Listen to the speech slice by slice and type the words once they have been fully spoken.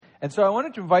And so I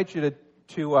wanted to invite you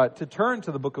to turn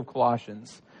to the book of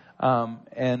Colossians.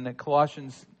 And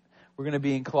Colossians, we're going to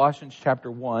be in Colossians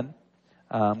chapter 1.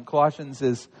 Colossians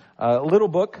is a little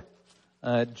book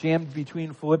jammed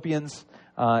between Philippians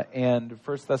and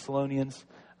 1 Thessalonians.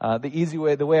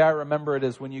 The way I remember it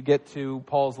is when you get to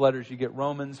Paul's letters, you get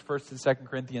Romans, 1st and 2nd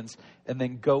Corinthians, and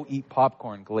then go eat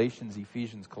popcorn, Galatians,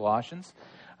 Ephesians, Colossians.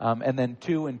 And then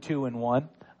 2 and 2 and 1,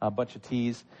 a bunch of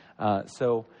T's. And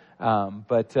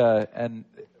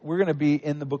we're going to be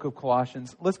in the book of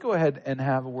Colossians. Let's go ahead and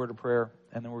have a word of prayer,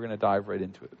 and then we're going to dive right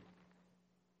into it.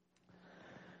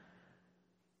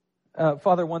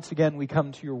 Father, once again, we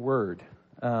come to your word,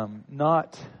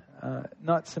 not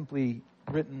simply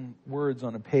written words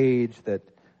on a page that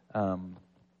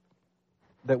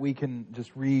we can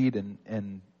just read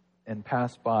and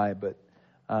pass by, but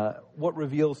what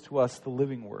reveals to us the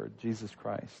living word, Jesus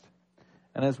Christ.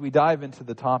 And as we dive into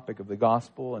the topic of the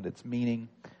gospel and its meaning,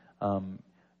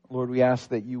 Lord, we ask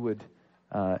that you would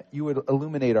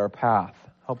illuminate our path.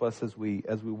 Help us as we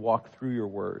walk through your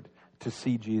word to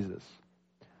see Jesus,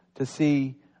 to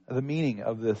see the meaning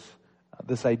of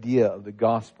this idea of the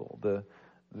gospel,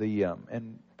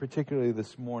 and particularly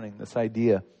this morning, this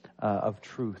idea of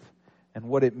truth and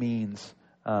what it means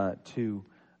to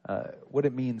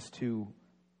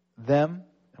them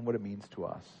and what it means to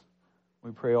us. We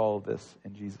pray all of this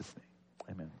in Jesus'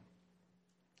 name. Amen.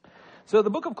 So the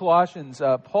book of Colossians,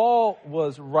 Paul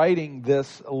was writing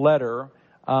this letter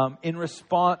in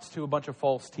response to a bunch of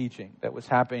false teaching that was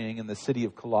happening in the city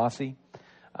of Colossae.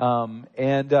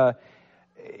 The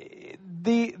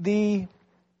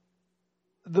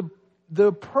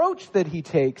approach that he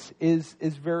takes is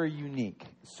very unique.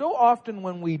 So often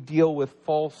when we deal with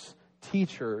false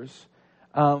teachers,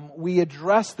 we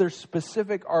address their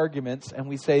specific arguments and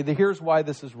we say, here's why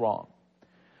this is wrong.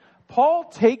 Paul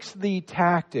takes the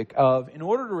tactic of, in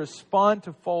order to respond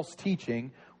to false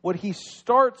teaching, what he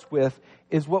starts with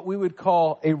is what we would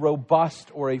call a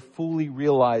robust or a fully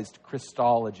realized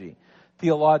Christology,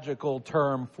 theological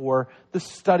term for the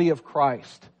study of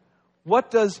Christ. What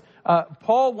does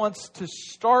Paul wants to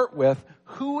start with?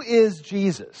 Who is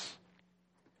Jesus?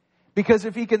 Because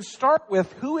if he can start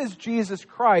with who is Jesus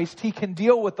Christ, he can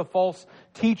deal with the false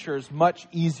teachers much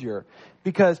easier.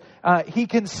 Because he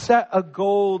can set a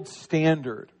gold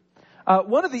standard.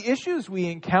 One of the issues we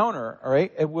encounter, all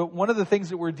right, one of the things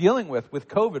that we're dealing with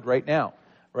COVID right now,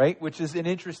 right, which is an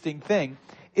interesting thing,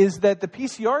 is that the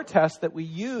PCR test that we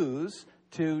use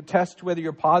to test whether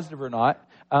you're positive or not,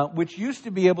 which used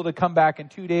to be able to come back in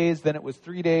 2 days, then it was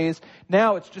 3 days.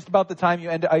 Now it's just about the time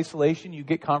you end isolation, you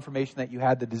get confirmation that you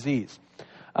had the disease.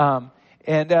 But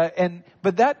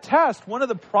that test, one of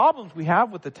the problems we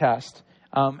have with the test,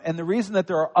 and the reason that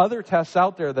there are other tests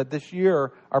out there that this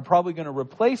year are probably going to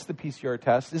replace the PCR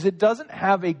test, is it doesn't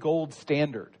have a gold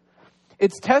standard.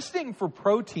 It's testing for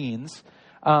proteins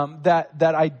that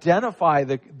identify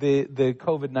the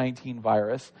COVID-19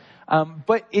 virus,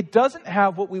 but it doesn't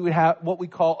have what we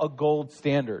call a gold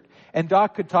standard. And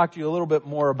Doc could talk to you a little bit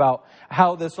more about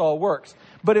how this all works.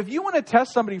 But if you want to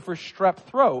test somebody for strep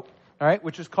throat, all right,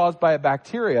 which is caused by a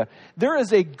bacteria, there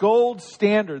is a gold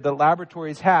standard that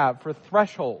laboratories have for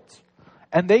thresholds.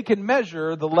 And they can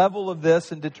measure the level of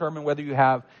this and determine whether you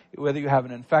have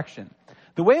an infection.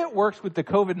 The way it works with the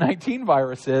COVID-19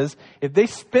 virus is, if they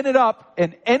spin it up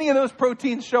and any of those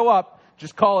proteins show up,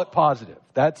 just call it positive.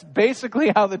 That's basically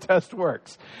how the test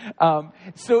works.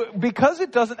 So because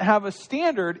it doesn't have a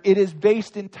standard, it is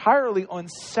based entirely on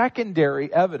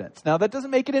secondary evidence. Now, that doesn't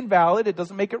make it invalid. It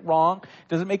doesn't make it wrong. It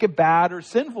doesn't make it bad or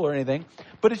sinful or anything.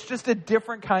 But it's just a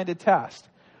different kind of test.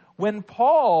 When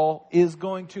Paul is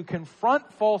going to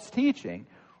confront false teaching,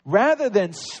 rather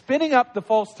than spinning up the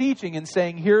false teaching and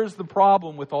saying, here's the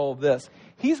problem with all of this,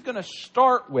 he's going to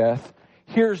start with,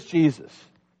 here's Jesus.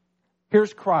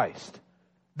 Here's Christ.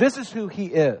 This is who he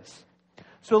is.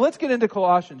 So let's get into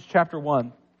Colossians chapter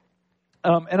 1.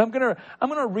 And I'm going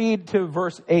to read to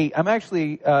verse 8. I'm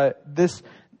actually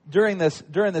during this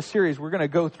series we're going to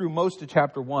go through most of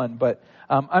chapter 1, but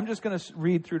I'm just going to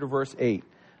read through to verse 8.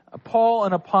 Paul,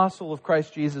 an apostle of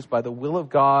Christ Jesus by the will of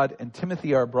God, and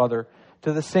Timothy our brother,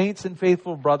 to the saints and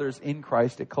faithful brothers in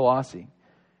Christ at Colossae.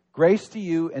 Grace to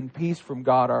you and peace from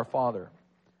God our Father.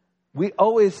 We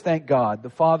always thank God, the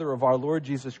Father of our Lord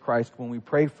Jesus Christ, when we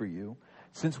pray for you,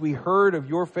 since we heard of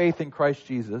your faith in Christ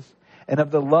Jesus and of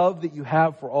the love that you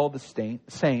have for all the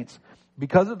saints,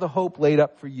 because of the hope laid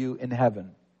up for you in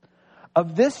heaven.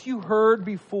 Of this you heard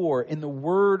before in the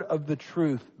word of the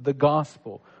truth, the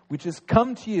gospel, which has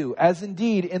come to you, as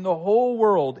indeed in the whole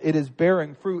world it is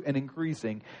bearing fruit and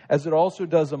increasing, as it also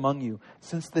does among you,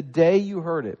 since the day you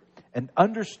heard it. and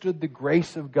understood the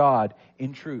grace of God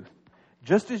in truth.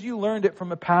 Just as you learned it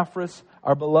from Epaphras,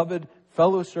 our beloved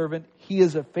fellow servant, he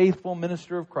is a faithful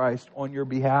minister of Christ on your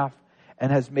behalf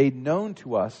and has made known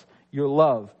to us your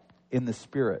love in the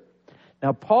Spirit.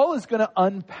 Now, Paul is going to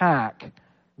unpack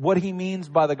what he means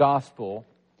by the gospel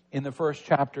in the first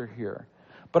chapter here.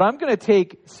 But I'm going to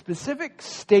take specific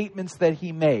statements that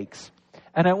he makes,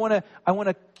 and I want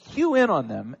to cue in on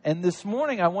them. And this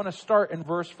morning I want to start in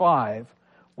verse 5,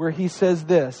 where he says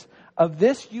this: "Of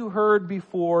this you heard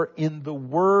before in the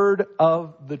word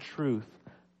of the truth,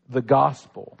 the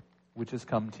gospel, which has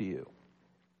come to you."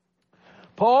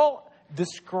 Paul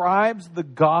describes the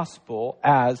gospel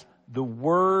as the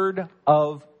word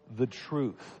of the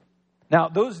truth. Now,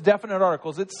 those definite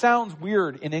articles, it sounds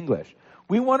weird in English.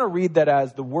 We want to read that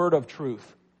as the word of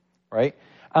truth, right?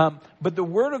 But the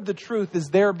word of the truth is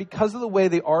there because of the way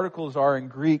the articles are in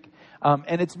Greek,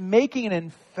 and it's making an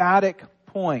emphatic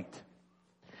point.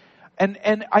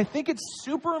 And I think it's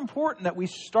super important that we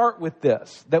start with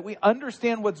this, that we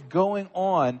understand what's going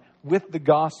on with the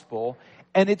gospel.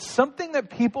 And it's something that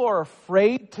people are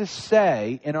afraid to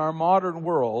say in our modern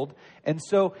world. And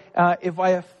so if I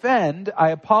offend,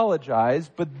 I apologize.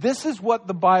 But this is what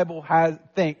the Bible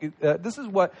this is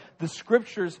what the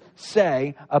scriptures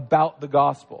say about the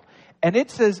gospel. And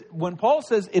it says, when Paul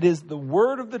says it is the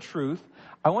word of the truth,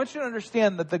 I want you to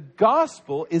understand that the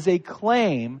gospel is a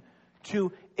claim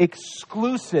to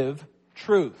exclusive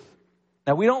truth.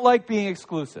 Now, we don't like being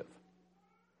exclusive.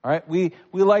 All right? We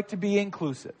like to be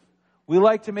inclusive. We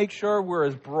like to make sure we're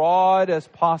as broad as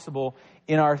possible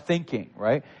in our thinking,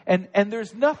 right? And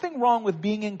there's nothing wrong with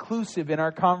being inclusive in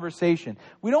our conversation.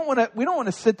 We don't want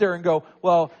to sit there and go,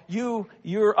 well,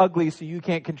 you're ugly, so you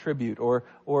can't contribute, or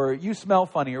you smell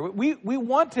funny. Or we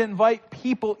want to invite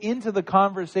people into the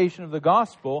conversation of the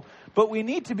gospel, but we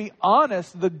need to be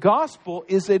honest. The gospel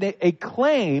is a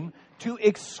claim to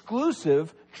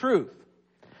exclusive truth.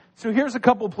 So here's a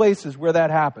couple places where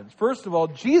that happens. First of all,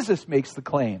 Jesus makes the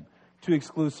claim to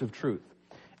exclusive truth.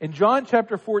 In John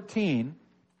chapter 14,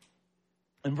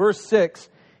 in verse 6,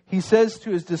 he says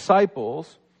to his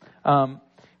disciples,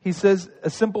 he says a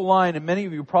simple line, and many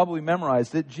of you probably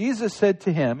memorized it. Jesus said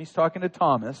to him, he's talking to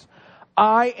Thomas,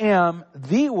 "I am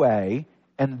the way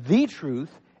and the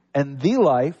truth and the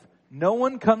life. No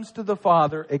one comes to the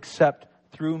Father except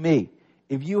through me.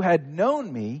 If you had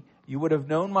known me, you would have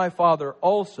known my Father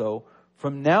also.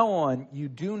 From now on, you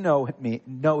do know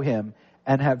him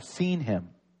and have seen him."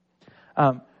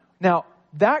 Now,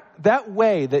 that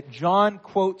way that John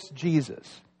quotes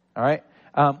Jesus, all right,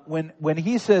 when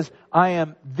he says, "I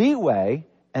am the way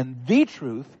and the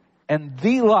truth and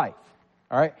the life,"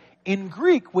 all right, in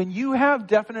Greek, when you have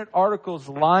definite articles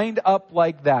lined up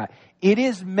like that, it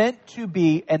is meant to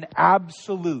be an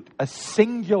absolute, a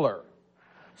singular.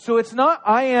 So it's not,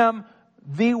 "I am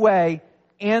the way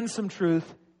and some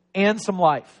truth and some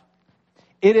life."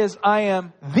 It is, "I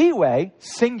am the way,"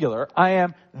 singular. "I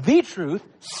am the truth,"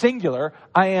 singular.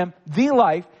 "I am the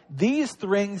life." These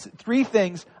three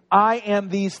things, I am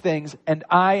these things, and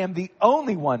I am the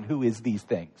only one who is these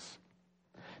things.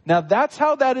 Now that's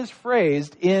how that is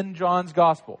phrased in John's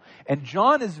gospel. And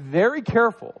John is very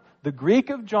careful. The Greek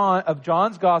of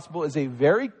John's gospel is a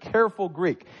very careful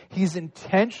Greek. He's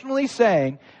intentionally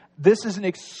saying, this is an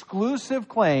exclusive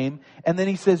claim. And then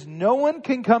he says, no one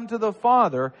can come to the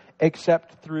Father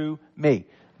except through me.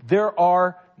 There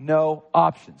are no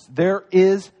options. There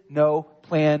is no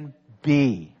plan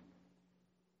B.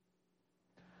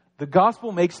 The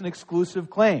gospel makes an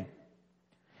exclusive claim.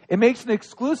 It makes an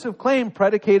exclusive claim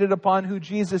predicated upon who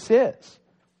Jesus is.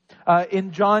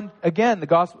 In John, again, the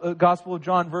Gospel of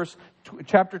John,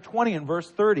 chapter 20 and verse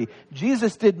 30.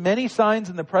 Jesus did many signs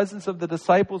in the presence of the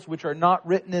disciples which are not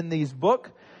written in this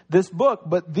book,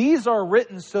 but these are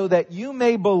written so that you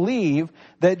may believe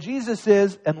that Jesus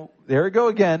is, and there we go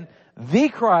again, the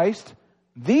Christ,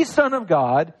 the Son of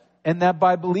God, and that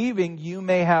by believing you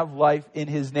may have life in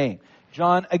his name.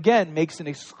 John, again, makes an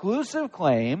exclusive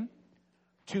claim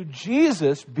to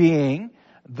Jesus being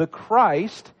the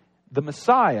Christ, the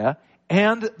Messiah,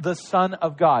 and the Son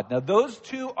of God. Now, those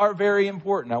two are very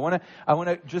important. I want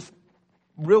to just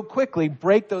real quickly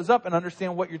break those up and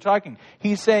understand what you're talking.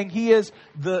 He's saying he is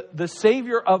the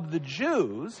Savior of the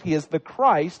Jews. He is the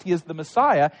Christ. He is the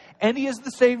Messiah. And he is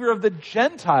the Savior of the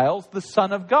Gentiles, the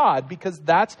Son of God, because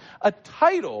that's a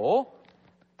title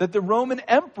that the Roman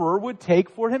emperor would take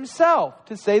for himself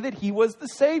to say that he was the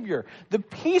Savior, the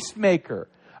peacemaker.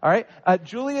 All right,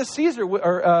 Julius Caesar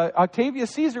or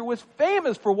Octavius Caesar was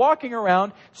famous for walking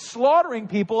around slaughtering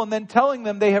people and then telling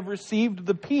them they have received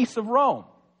the peace of Rome.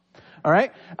 All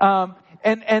right,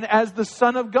 And as the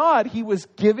Son of God, he was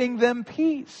giving them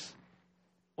peace.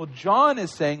 Well, John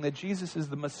is saying that Jesus is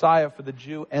the Messiah for the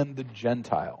Jew and the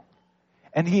Gentile.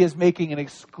 And he is making an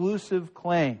exclusive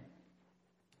claim.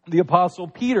 The Apostle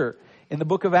Peter, in the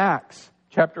book of Acts,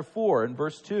 chapter 4 and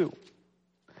verse 2,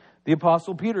 the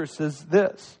Apostle Peter says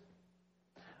this.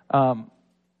 I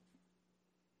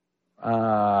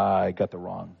got the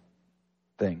wrong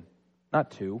thing. Not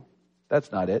 2.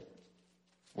 That's not it.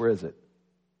 Where is it?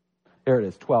 There it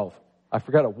is, 12. I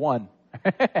forgot a 1.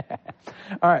 All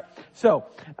right. So,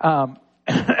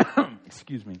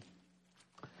 excuse me.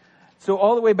 So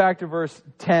all the way back to verse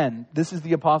 10, this is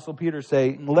the Apostle Peter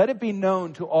saying, "Let it be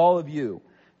known to all of you,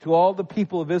 to all the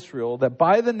people of Israel, that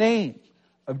by the name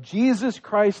of Jesus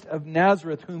Christ of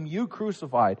Nazareth, whom you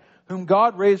crucified, whom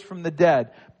God raised from the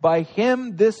dead, by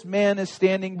him this man is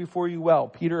standing before you well."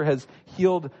 Peter has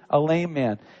healed a lame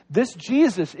man. "This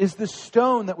Jesus is the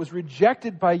stone that was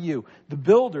rejected by you, the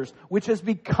builders, which has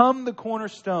become the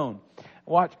cornerstone."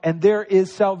 Watch. "And there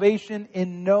is salvation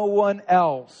in no one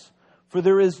else. For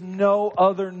there is no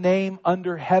other name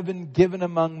under heaven given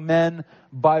among men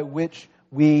by which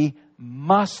we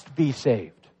must be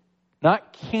saved."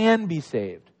 Not can be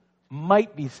saved,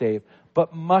 might be saved,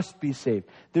 but must be saved.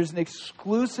 There's an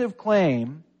exclusive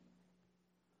claim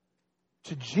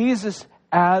to Jesus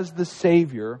as the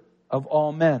Savior of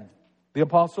all men. The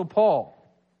Apostle Paul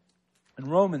in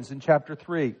Romans in chapter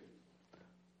 3.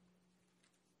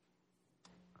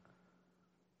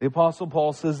 The Apostle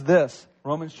Paul says this,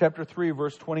 Romans chapter 3,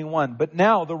 verse 21. "But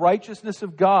now the righteousness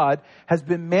of God has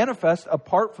been manifest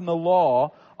apart from the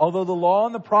law, although the law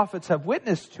and the prophets have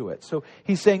witnessed to it." So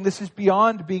he's saying this is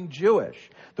beyond being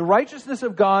Jewish. "The righteousness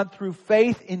of God through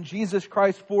faith in Jesus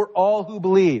Christ for all who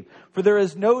believe. For there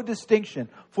is no distinction.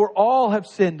 For all have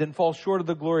sinned and fall short of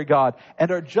the glory of God, and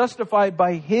are justified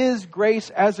by his grace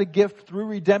as a gift through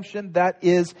redemption that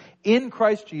is in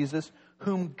Christ Jesus,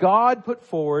 whom God put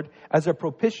forward as a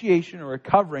propitiation or a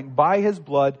covering by his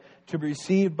blood to be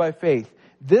received by faith.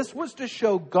 This was to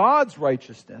show God's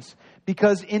righteousness,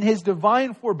 because in his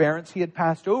divine forbearance he had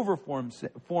passed over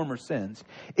former sins.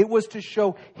 It was to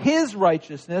show his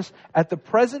righteousness at the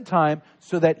present time,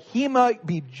 so that he might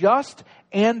be just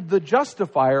and the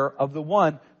justifier of the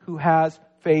one who has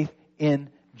faith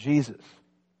in Jesus."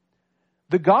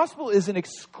 The gospel is an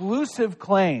exclusive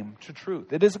claim to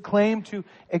truth. It is a claim to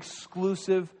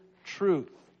exclusive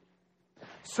truth.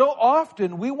 So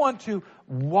often we want to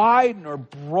widen or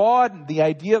broaden the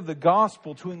idea of the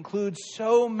gospel to include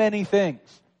so many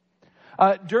things.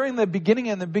 During the beginning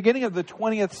of the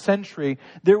 20th century,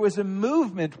 there was a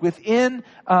movement within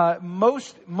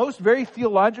most very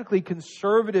theologically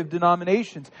conservative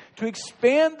denominations to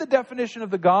expand the definition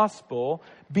of the gospel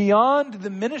beyond the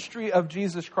ministry of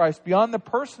Jesus Christ, beyond the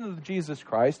person of Jesus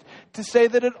Christ, to say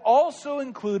that it also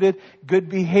included good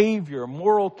behavior,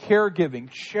 moral caregiving,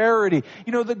 charity.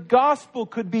 You know, the gospel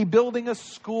could be building a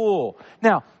school.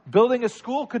 Now, building a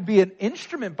school could be an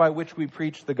instrument by which we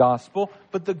preach the gospel,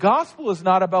 but the gospel is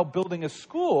not about building a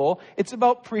school. It's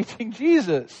about preaching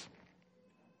Jesus.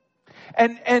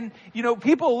 And you know,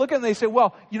 people look and they say,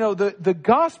 well, you know, the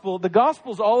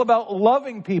gospel's all about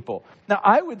loving people. Now,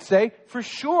 I would say, for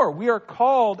sure, we are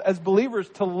called as believers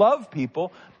to love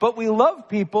people, but we love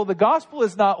people. The gospel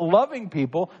is not loving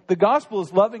people. The gospel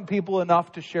is loving people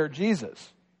enough to share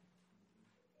Jesus.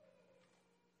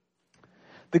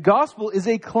 The gospel is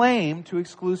a claim to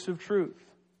exclusive truth.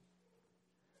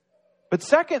 But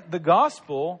second, the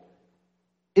gospel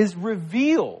is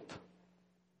revealed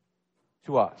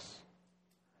to us.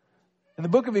 In the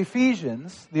book of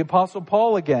Ephesians, the Apostle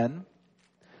Paul again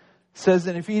says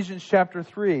in Ephesians chapter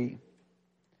 3,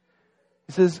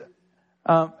 he says,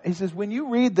 when you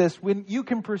read this, when you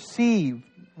can perceive,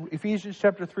 Ephesians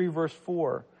chapter 3, verse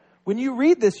 4, when you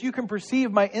read this, you can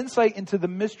perceive my insight into the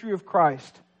mystery of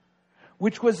Christ,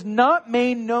 which was not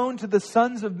made known to the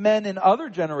sons of men in other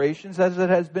generations, as it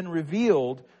has been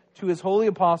revealed to his holy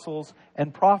apostles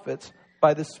and prophets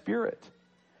by the Spirit.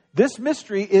 This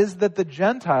mystery is that the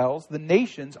Gentiles, the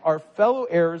nations, are fellow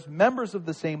heirs, members of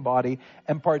the same body,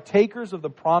 and partakers of the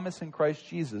promise in Christ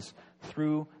Jesus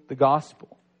through the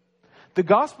gospel. The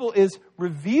gospel is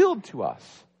revealed to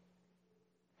us.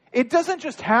 It doesn't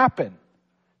just happen.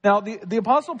 Now, the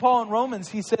Apostle Paul in Romans,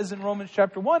 he says in Romans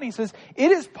chapter 1, he says,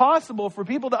 it is possible for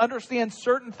people to understand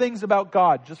certain things about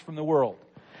God just from the world.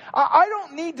 I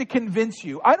don't need to convince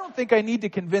you. I don't think I need to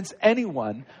convince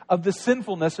anyone of the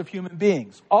sinfulness of human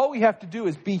beings. All we have to do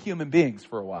is be human beings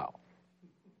for a while.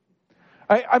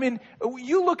 I mean,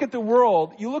 you look at the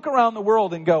world, you look around the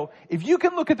world and go, if you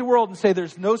can look at the world and say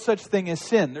there's no such thing as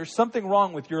sin, there's something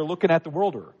wrong with your looking at the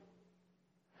worlder.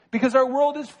 Because our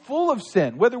world is full of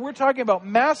sin, whether we're talking about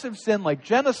massive sin like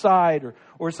genocide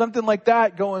or something like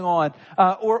that going on,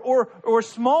 or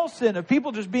small sin of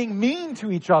people just being mean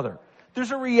to each other.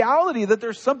 There's a reality that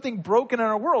there's something broken in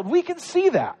our world. We can see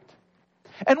that.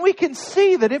 And we can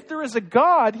see that if there is a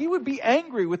God, He would be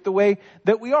angry with the way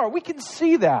that we are. We can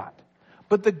see that.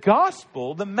 But the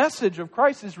gospel, the message of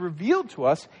Christ, is revealed to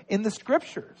us in the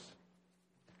Scriptures.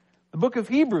 The book of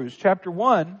Hebrews, chapter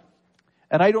 1,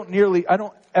 and I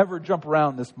don't ever jump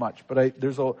around this much, but I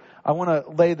want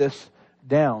to lay this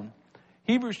down.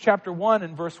 Hebrews chapter 1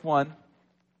 and verse 1.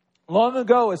 Long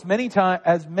ago, as many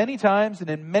times and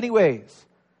in many ways,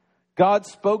 God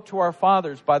spoke to our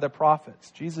fathers by the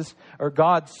prophets.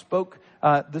 God spoke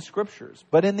the Scriptures.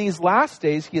 But in these last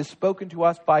days, He has spoken to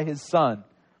us by His Son,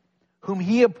 whom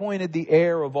He appointed the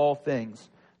heir of all things,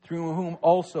 through whom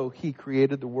also He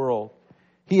created the world.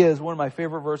 He is one of my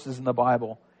favorite verses in the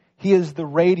Bible. He is the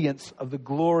radiance of the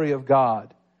glory of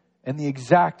God and the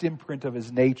exact imprint of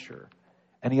His nature.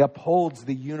 And He upholds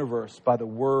the universe by the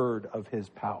word of His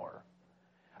power.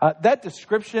 That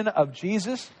description of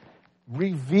Jesus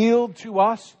revealed to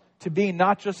us to be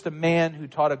not just a man who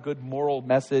taught a good moral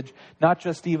message, not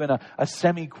just even a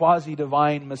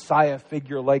semi-quasi-divine Messiah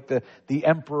figure like the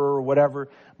emperor or whatever,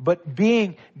 but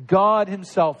being God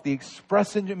Himself, the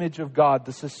express image of God,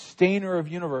 the sustainer of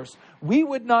universe. We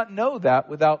would not know that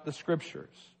without the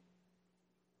Scriptures.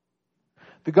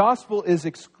 The gospel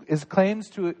is claims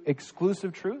to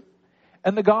exclusive truth,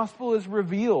 and the gospel is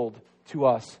revealed to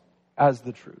us as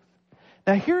the truth.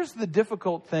 Now here's the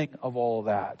difficult thing of all of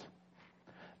that.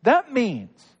 That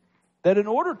means that in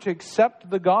order to accept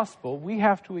the gospel, we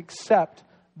have to accept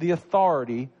the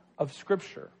authority of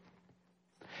Scripture.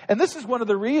 And this is one of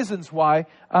the reasons why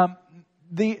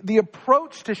the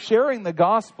approach to sharing the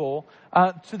gospel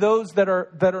to those that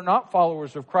are not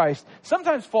followers of Christ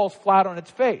sometimes falls flat on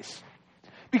its face.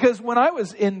 Because when I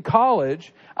was in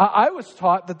college, I was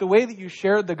taught that the way that you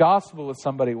shared the gospel with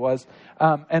somebody was,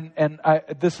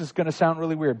 this is going to sound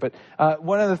really weird, but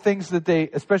one of the things that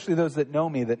especially those that know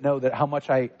me, that know that how much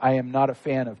I am not a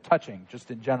fan of touching, just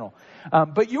in general.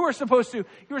 But you were supposed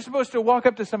to walk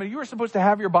up to somebody. You were supposed to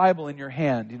have your Bible in your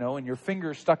hand, and your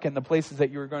fingers stuck in the places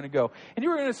that you were going to go. And you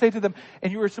were going to say to them,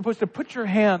 and you were supposed to put your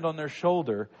hand on their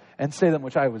shoulder and say them,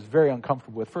 which I was very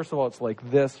uncomfortable with. First of all, it's like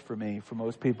this for me, for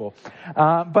most people.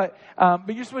 But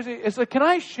you're supposed to, it's like, can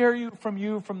I share to you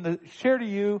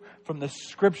from the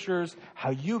Scriptures how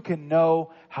you can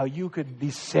know how you could be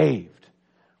saved?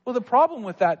 Well, the problem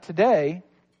with that today,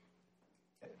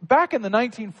 back in the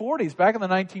 1940s, back in the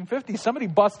 1950s, somebody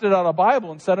busted out a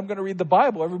Bible and said, I'm going to read the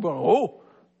Bible. Everybody, oh,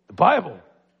 the Bible.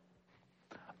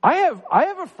 I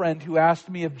have a friend who asked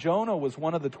me if Jonah was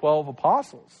one of the 12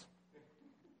 apostles.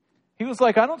 He was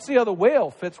like, I don't see how the whale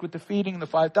fits with the feeding the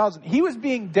 5,000. He was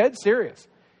being dead serious.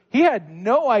 He had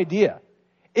no idea.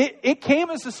 It came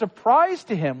as a surprise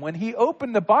to him when he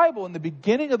opened the Bible, and the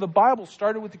beginning of the Bible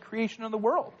started with the creation of the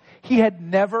world. He had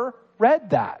never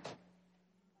read that.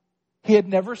 He had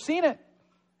never seen it.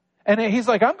 And he's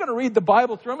like, I'm going to read the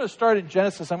Bible through. I'm going to start in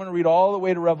Genesis. I'm going to read all the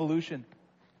way to Revelation.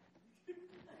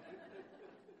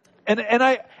 And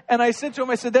I said to him,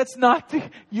 I said,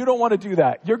 you don't want to do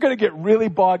that. You're going to get really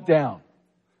bogged down.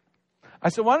 I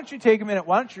said, why don't you take a minute?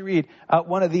 Why don't you read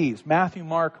one of these, Matthew,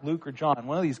 Mark, Luke, or John,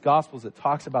 one of these Gospels that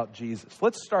talks about Jesus.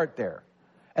 Let's start there.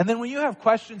 And then when you have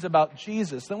questions about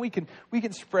Jesus, then we can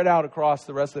spread out across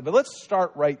the rest of it. But let's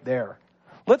start right there.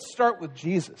 Let's start with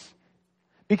Jesus.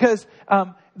 Because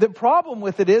the problem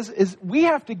with it is we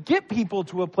have to get people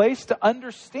to a place to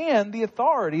understand the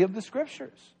authority of the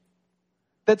Scriptures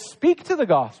that speak to the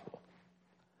gospel.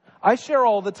 I share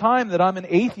all the time that I'm an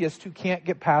atheist who can't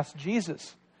get past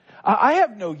Jesus. I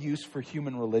have no use for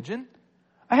human religion.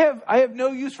 I have no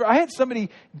use for... I had somebody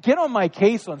get on my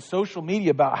case on social media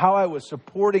about how I was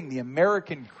supporting the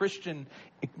American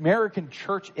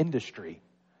church industry.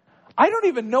 I don't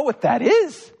even know what that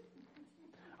is.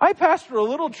 I pastor a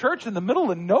little church in the middle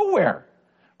of nowhere,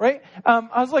 right?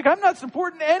 I was like, I'm not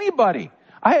supporting anybody.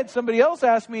 I had somebody else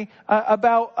ask me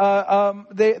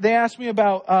about. They asked me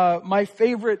about my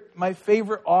favorite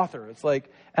author. It's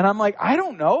like, and I'm like, I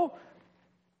don't know,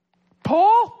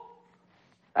 Paul.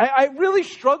 I really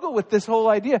struggle with this whole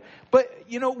idea, but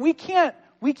we can't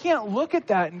look at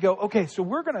that and go, okay, so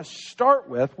we're going to start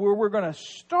with where we're going to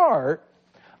start.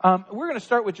 We're going to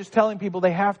start with just telling people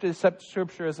they have to accept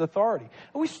Scripture as authority,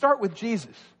 and we start with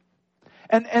Jesus.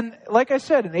 And like I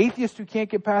said, an atheist who can't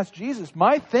get past Jesus,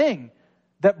 my thing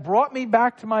that brought me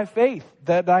back to my faith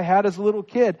that I had as a little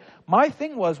kid, my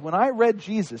thing was when I read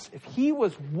Jesus, if he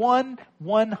was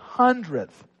 1/100th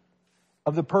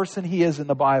of the person he is in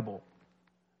the Bible,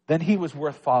 then he was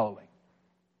worth following.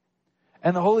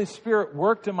 And the Holy Spirit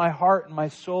worked in my heart and my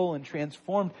soul and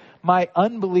transformed my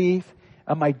unbelief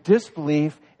and my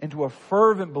disbelief into a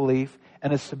fervent belief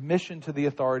and a submission to the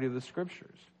authority of the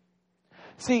Scriptures.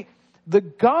 See, the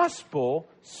gospel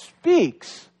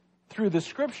speaks through the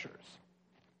Scriptures.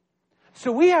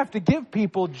 So we have to give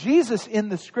people Jesus in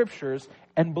the Scriptures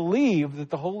and believe that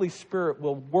the Holy Spirit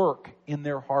will work in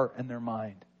their heart and their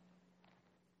mind.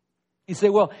 You say,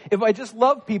 well, if I just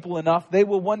love people enough, they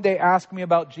will one day ask me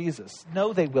about Jesus.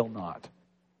 No, they will not.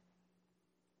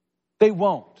 They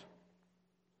won't.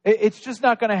 It's just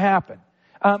not going to happen.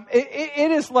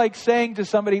 It is like saying to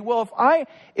somebody, well,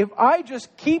 if I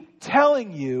just keep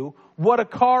telling you what a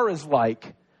car is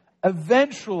like,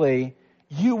 eventually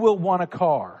you will want a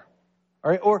car. All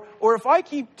right? Or if I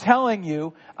keep telling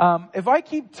you,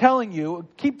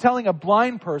 keep telling a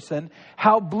blind person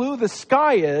how blue the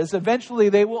sky is, eventually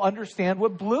they will understand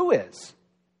what blue is.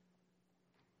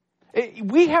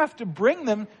 We have to bring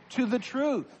them to the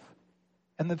truth.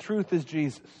 And the truth is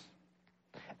Jesus.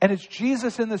 And it's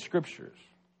Jesus in the Scriptures.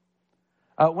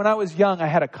 When I was young, I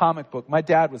had a comic book. My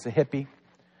dad was a hippie.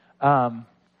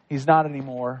 He's not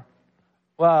anymore.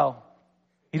 Well,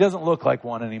 he doesn't look like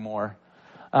one anymore.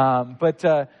 But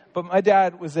my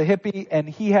dad was a hippie, and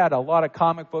he had a lot of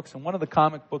comic books. And one of the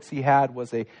comic books he had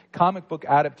was a comic book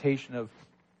adaptation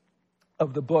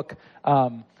of the book,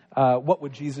 What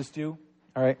Would Jesus Do?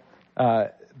 All right,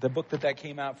 the book that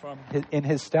came out from, In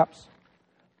His Steps.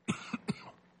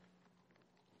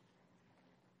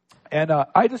 And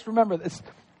I just remember this.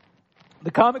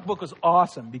 The comic book was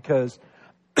awesome because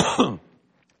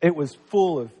it was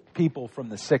full of people from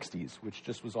the 60s, which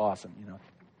just was awesome, you know.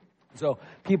 So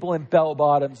people in bell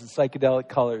bottoms and psychedelic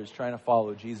colors trying to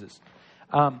follow Jesus.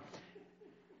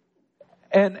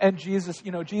 And Jesus,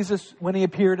 you know, Jesus, when he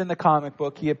appeared in the comic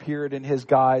book, he appeared in his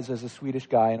guise as a Swedish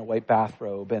guy in a white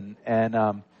bathrobe. And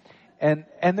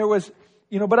there was,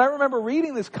 you know, but I remember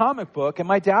reading this comic book, and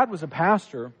my dad was a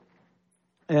pastor.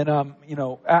 And, you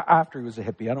know, after he was a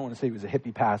hippie, I don't want to say he was a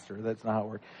hippie pastor. That's not how it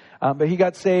worked. But he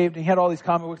got saved, and he had all these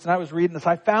comic books, and I was reading this.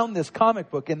 I found this comic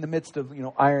book in the midst of, you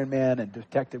know, Iron Man and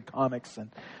Detective Comics,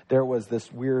 and there was this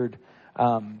weird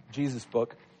Jesus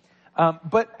book.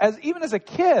 But even as a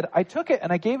kid, I took it,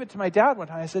 and I gave it to my dad one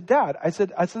time. I said, Dad, I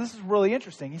said, this is really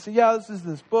interesting. He said, yeah, this is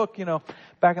this book, you know,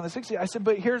 back in the 60s. I said,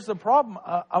 but here's the problem.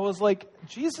 I was like,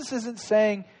 Jesus isn't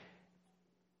saying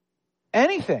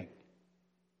anything.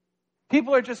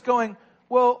 People are just going,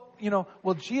 well, you know,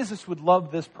 well, Jesus would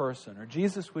love this person, or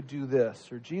Jesus would do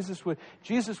this, or Jesus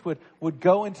would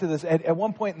go into this. At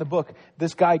one point in the book,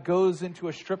 this guy goes into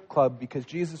a strip club because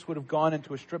Jesus would have gone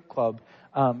into a strip club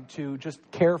to just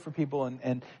care for people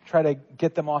and try to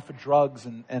get them off of drugs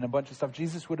and a bunch of stuff.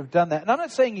 Jesus would have done that. And I'm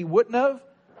not saying he wouldn't have,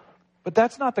 but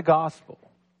that's not the gospel.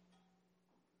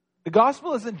 The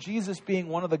gospel isn't Jesus being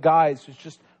one of the guys who's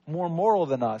just more moral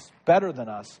than us, better than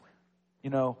us, you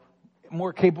know,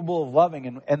 more capable of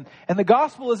loving. And the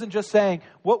gospel isn't just saying,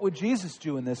 what would Jesus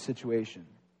do in this situation?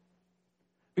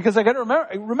 Because I got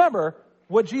to remember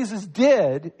what Jesus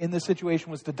did in this situation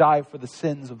was to die for the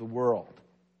sins of the world.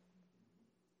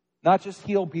 Not just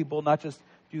heal people, not just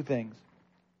do things.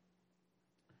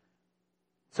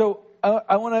 So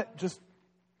I want to just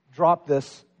drop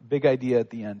this big idea at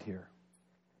the end here.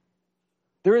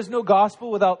 There is no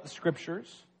gospel without the Scriptures.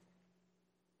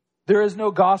 There is no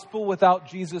gospel without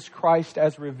Jesus Christ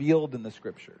as revealed in the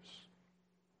Scriptures.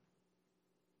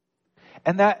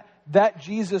 And that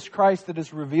Jesus Christ that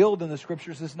is revealed in the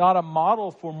Scriptures is not a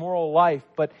model for moral life,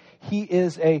 but he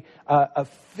is a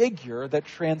figure that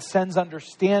transcends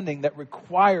understanding, that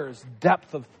requires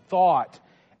depth of thought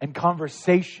and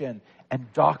conversation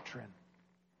and doctrine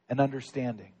and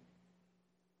understanding.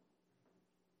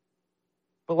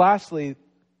 But lastly,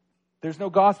 there's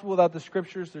no gospel without the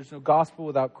Scriptures. There's no gospel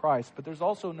without Christ. But there's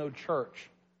also no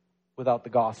church without the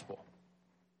gospel.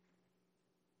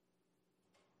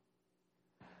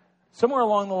 Somewhere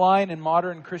along the line in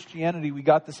modern Christianity, we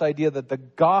got this idea that the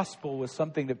gospel was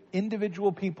something that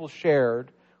individual people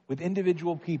shared with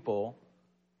individual people.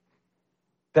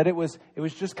 That it was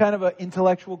just kind of an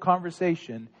intellectual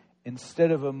conversation instead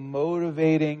of a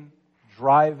motivating,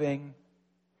 driving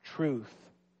truth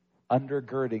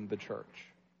undergirding the church.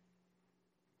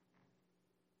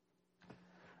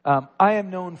 I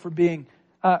am known for being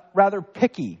rather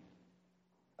picky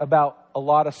about a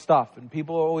lot of stuff. And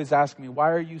people always ask me,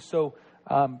 why are you so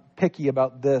picky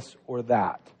about this or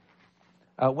that?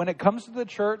 When it comes to the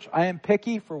church, I am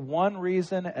picky for one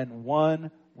reason and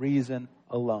one reason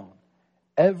alone.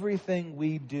 Everything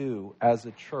we do as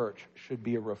a church should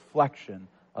be a reflection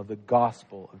of the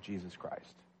gospel of Jesus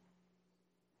Christ.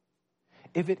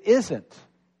 if it isn't,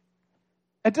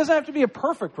 it doesn't have to be a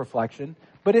perfect reflection,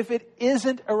 but if it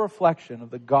isn't a reflection of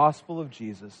the gospel of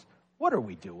Jesus, what are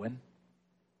we doing?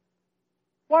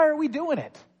 Why are we doing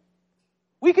it?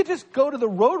 We could just go to the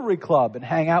Rotary Club and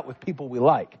hang out with people we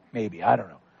like. Maybe. I don't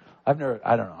know. I've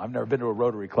never been to a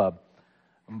Rotary Club.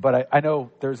 But I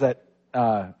know there's that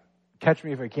Catch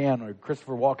Me If I Can, where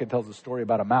Christopher Walken tells a story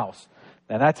about a mouse.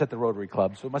 And that's at the Rotary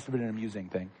Club, so it must have been an amusing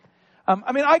thing.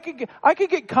 I could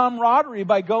get camaraderie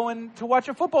by going to watch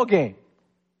a football game,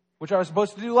 which I was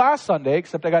supposed to do last Sunday,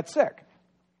 except I got sick.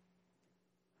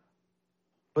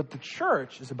 But the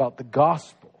church is about the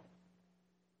gospel.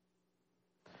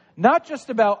 Not just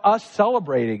about us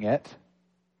celebrating it,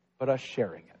 but us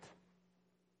sharing it.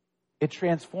 It's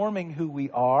transforming who we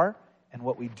are and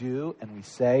what we do and we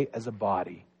say as a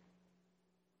body.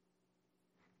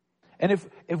 And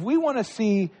if we want to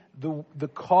see the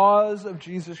cause of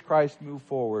Jesus Christ move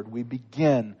forward, we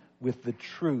begin with the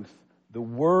truth, the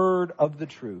word of the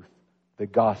truth, the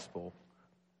gospel,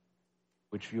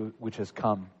 which has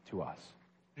come to us.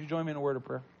 Would you join me in a word of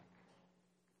prayer?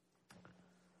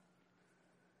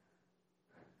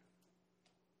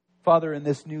 Father, in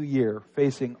this new year,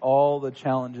 facing all the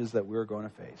challenges that we're going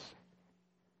to face,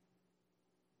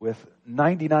 with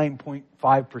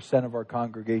 99.5% of our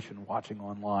congregation watching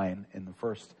online in the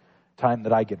first time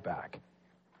that I get back,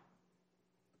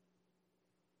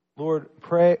 Lord,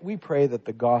 we pray that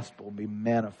the gospel be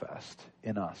manifest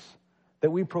in us,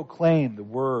 that we proclaim the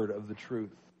word of the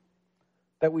truth,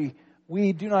 that we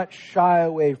do not shy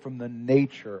away from the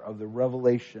nature of the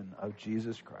revelation of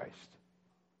Jesus Christ.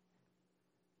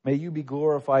 May you be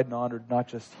glorified and honored not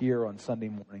just here on Sunday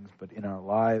mornings, but in our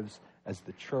lives as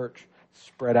the church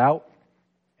spread out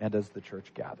and as the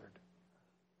church gathered.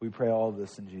 We pray all of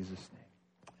this in Jesus'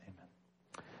 name.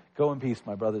 Amen. Go in peace,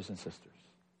 my brothers and sisters.